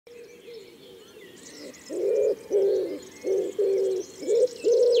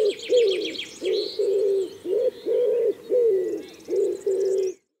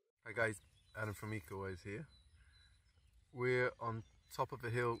from Ecowise here. We're on top of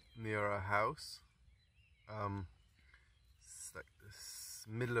a hill near our house. It's like this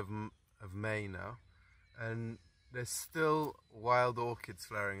middle of May now, and there's still wild orchids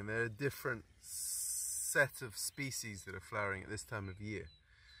flowering, and there are a different set of species that are flowering at this time of year.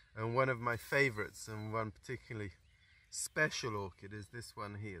 And one of my favorites, and one particularly special orchid, is this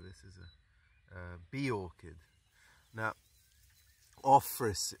one here. This is a bee orchid. Now,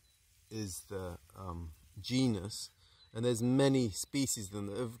 Orchis is the genus, and there's many species of them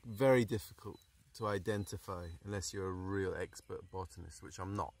that are very difficult to identify unless you're a real expert botanist, which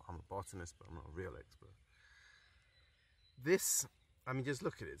I'm not. I'm a botanist, but I'm not a real expert. This, I mean, just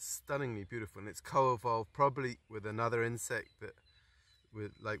look at it, it's stunningly beautiful, and it's co-evolved probably with another insect that,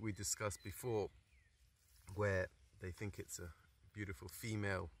 like we discussed before, where they think it's a beautiful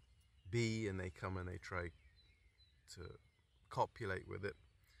female bee and they come and they try to copulate with it,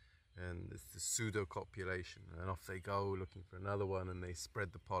 and it's the pseudo copulation, and off they go looking for another one, and they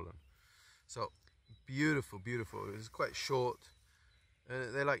spread the pollen. So beautiful, beautiful. It's quite short,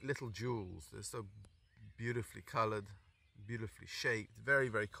 and they're like little jewels. They're so beautifully colored, beautifully shaped, very,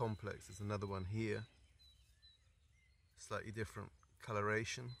 very complex. There's another one here, slightly different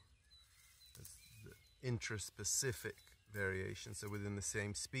coloration. There's the intraspecific variation, so within the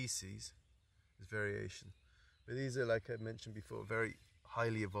same species there's variation. But these are, like I mentioned before, very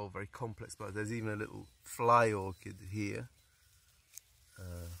highly evolved, very complex plants. There's even a little fly orchid here.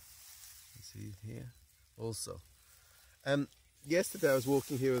 You see here also. Yesterday I was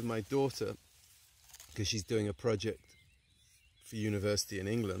walking here with my daughter because she's doing a project for university in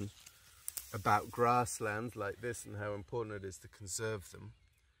England about grasslands like this and how important it is to conserve them.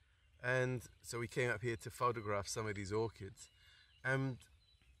 And so we came up here to photograph some of these orchids, and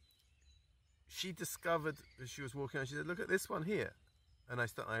she discovered, as she was walking around, she said, look at this one here. And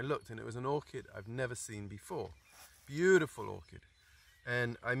I looked, and it was an orchid I've never seen before. Beautiful orchid.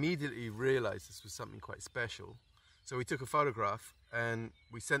 And I immediately realized this was something quite special. So we took a photograph, and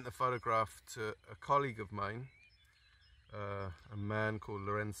we sent the photograph to a colleague of mine, a man called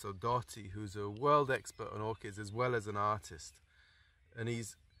Lorenzo Dotti, who's a world expert on orchids as well as an artist. And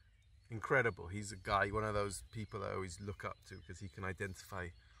he's incredible. He's a guy, one of those people I always look up to, because he can identify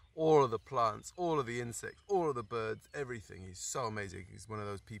all of the plants, all of the insects, all of the birds, everything. He's so amazing. He's one of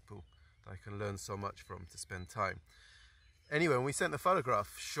those people that I can learn so much from to spend time. Anyway, when we sent the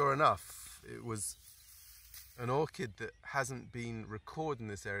photograph, sure enough, it was an orchid that hasn't been recorded in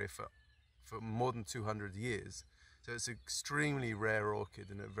this area for more than 200 years. So it's an extremely rare orchid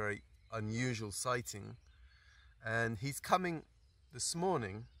and a very unusual sighting. And he's coming this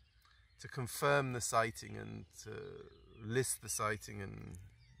morning to confirm the sighting and to list the sighting, and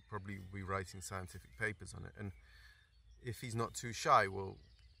probably be writing scientific papers on it. And if he's not too shy, we'll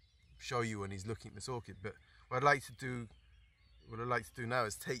show you when he's looking at this orchid. But what I'd like to do now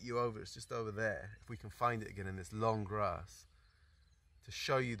is take you over. It's just over there, if we can find it again in this long grass, to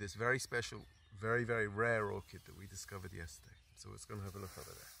show you this very special, very, very rare orchid that we discovered yesterday. So let's go and have a look over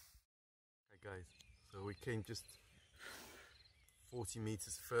there. Okay guys, so we came just 40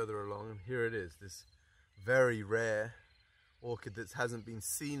 meters further along, and here it is, this very rare orchid that hasn't been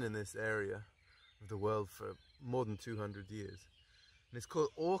seen in this area of the world for more than 200 years. And it's called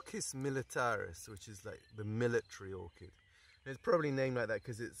Orchis Militaris, which is like the military orchid. And it's probably named like that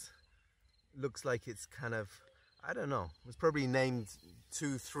because it looks like it's kind of, I don't know, it was probably named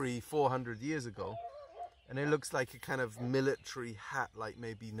 200, 300, 400 years ago. And it looks like a kind of military hat, like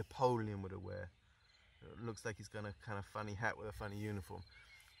maybe Napoleon would wear. It looks like he's got a kind of funny hat with a funny uniform.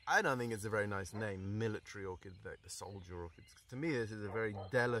 I don't think it's a very nice name, military orchid, like the soldier orchids. To me, this is a very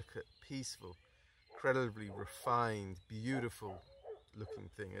delicate, peaceful, incredibly refined, beautiful looking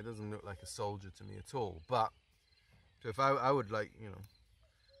thing. It doesn't look like a soldier to me at all. But so if I would like, you know,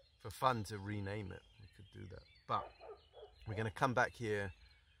 for fun to rename it, we could do that. But we're going to come back here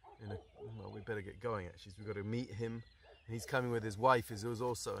in well, we better get going actually. We've got to meet him. And he's coming with his wife, who was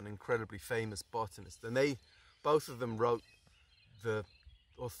also an incredibly famous botanist. And both of them wrote the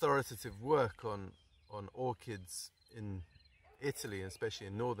authoritative work on orchids in Italy, especially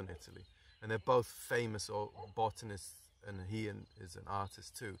in northern Italy. And they're both famous botanists, and he is an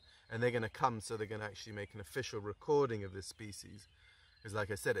artist too. And they're going to come, so they're going to actually make an official recording of this species. Because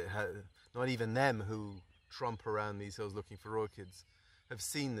like I said, not even them who tromp around these hills looking for orchids have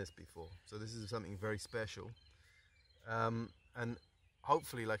seen this before. So this is something very special. And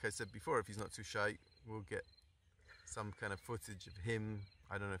hopefully, like I said before, if he's not too shy, we'll get some kind of footage of him.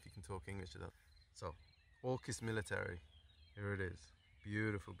 I don't know if you can talk English or not. So, Orchis Militari, here it is.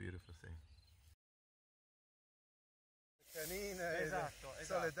 Beautiful, beautiful thing. Canine, Esatto.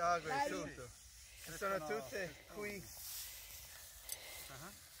 sole d'acqua e tutto. Ci sono tutte qui.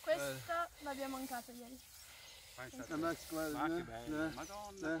 Questa l'abbiamo mancata ieri. Ma guarda, che bello,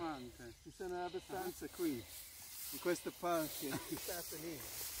 madonna quante. Ci sono abbastanza qui, in questa parte. State lì.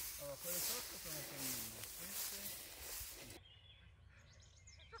 Allora, quelle sotto sono femmine, queste...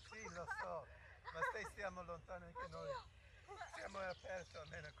 Sì, lo so, ma stiamo lontani anche noi. Siamo aperti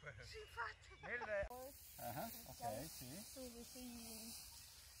almeno a quello. Sì, infatti. Ok, sì.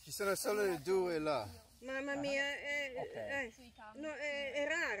 Ci sono solo le due là. Mamma mia, è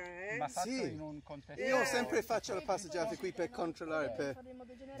rara, eh? Ma fatto Sì. in un contesto... Io sempre faccio la passeggiata qui per controllare per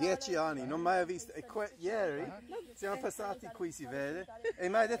 10 anni, non mai ho visto. E ieri siamo passati qui, si vede, e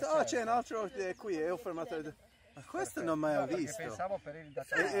mi hai detto, oh c'è un altro orchid qui, e ho fermato e ho detto, ma questo non mai ho visto. Pensavo per il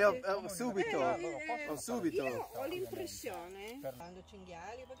E ho subito, Io ho l'impressione, quando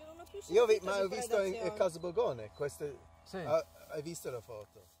cinghiali, perché non ho più Io sentito ma di ho visto in predazione. Casa Bogone, queste, Sì. hai visto la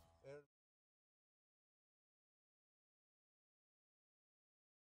foto?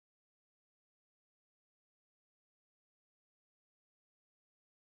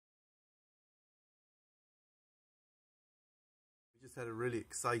 We just had a really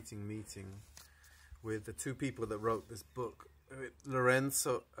exciting meeting with the two people that wrote this book,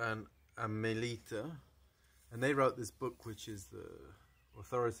 Lorenzo and Amelita, and they wrote this book, which is the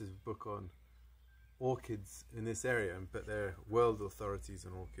authorities' book on orchids in this area, but they're world authorities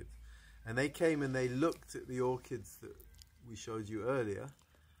on orchids. And they came and they looked at the orchids that we showed you earlier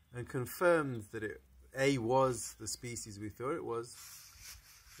and confirmed that it A was the species we thought it was,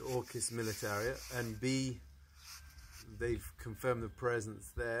 the Orchis Militaris, and B, they've confirmed the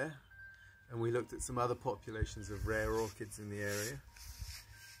presence there. And we looked at some other populations of rare orchids in the area.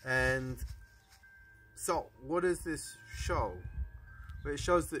 And so what does this show? Well, it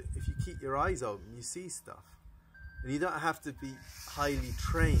shows that if you keep your eyes open, you see stuff. And you don't have to be highly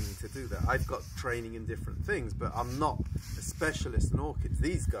trained to do that. I've got training in different things, but I'm not a specialist in orchids.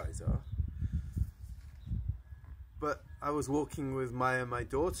 These guys are. But I was walking with Maya, my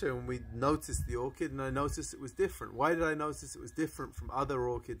daughter, and we noticed the orchid, and I noticed it was different. Why did I notice it was different from other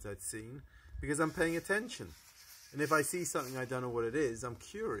orchids I'd seen? Because I'm paying attention. And if I see something I don't know what it is, I'm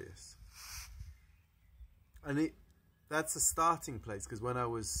curious. And that's a starting place, because when I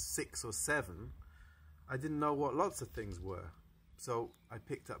was 6 or 7, I didn't know what lots of things were. So I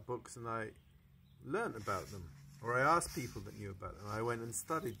picked up books and I learned about them. Or I asked people that knew about them. I went and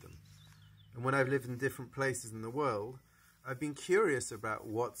studied them. And when I've lived in different places in the world, I've been curious about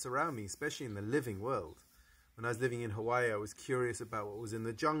what's around me, especially in the living world. When I was living in Hawaii, I was curious about what was in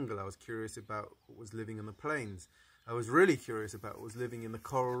the jungle. I was curious about what was living on the plains. I was really curious about what was living in the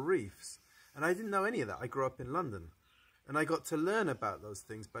coral reefs. And I didn't know any of that. I grew up in London. And I got to learn about those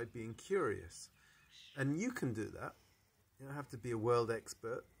things by being curious. And you can do that. You don't have to be a world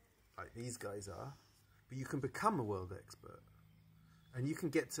expert like these guys are. But you can become a world expert. And you can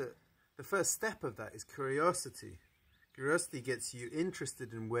get to... The first step of that is curiosity. Curiosity gets you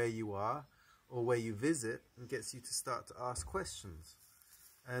interested in where you are or where you visit and gets you to start to ask questions.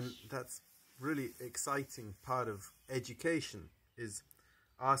 And that's really exciting part of education, is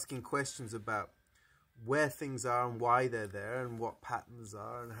asking questions about where things are and why they're there and what patterns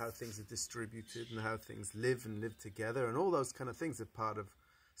are and how things are distributed and how things live and live together, and all those kind of things are part of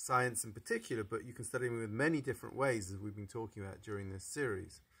science in particular, but you can study them in many different ways, as we've been talking about during this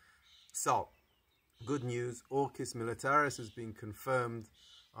series. So, good news, Orchis Militaris has been confirmed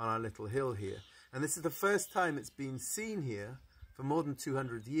on our little hill here. And this is the first time it's been seen here for more than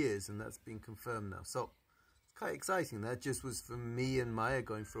 200 years, and that's been confirmed now. So, it's quite exciting. That just was for me and Maya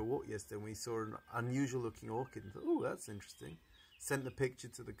going for a walk yesterday, and we saw an unusual looking orchid and thought, oh, that's interesting. Sent the picture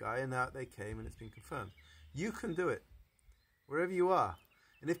to the guy, and out they came, and it's been confirmed. You can do it, wherever you are.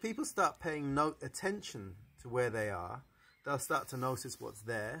 And if people start paying attention to where they are, they'll start to notice what's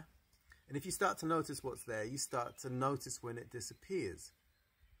there. And if you start to notice what's there, you start to notice when it disappears.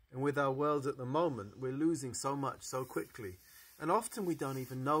 And with our world at the moment, we're losing so much so quickly. And often we don't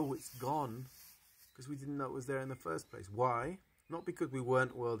even know it's gone because we didn't know it was there in the first place. Why? Not because we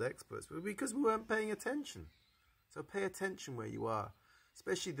weren't world experts, but because we weren't paying attention. So pay attention where you are,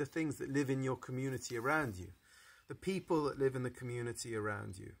 especially the things that live in your community around you. The people that live in the community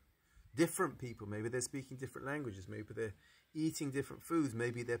around you. Different people, maybe they're speaking different languages, maybe they're eating different foods,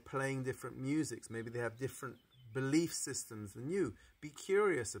 maybe they're playing different musics, maybe they have different belief systems than you. Be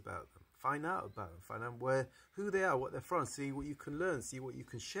curious about them, find out about them, find out who they are, what they're from, see what you can learn, see what you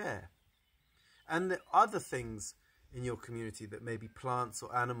can share. And the other things in your community that may be plants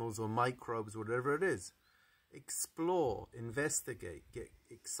or animals or microbes, whatever it is, explore, investigate, get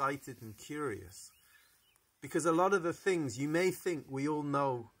excited and curious. Because a lot of the things you may think we all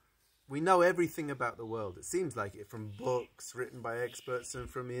know we know everything about the world. It seems like it, from books written by experts and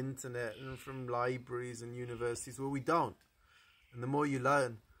from the internet and from libraries and universities. Well, we don't. And the more you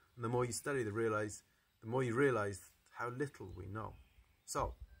learn and the more you study, the more you realize how little we know.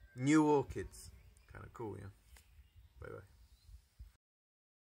 So, new orchids. Kind of cool, yeah? Bye-bye.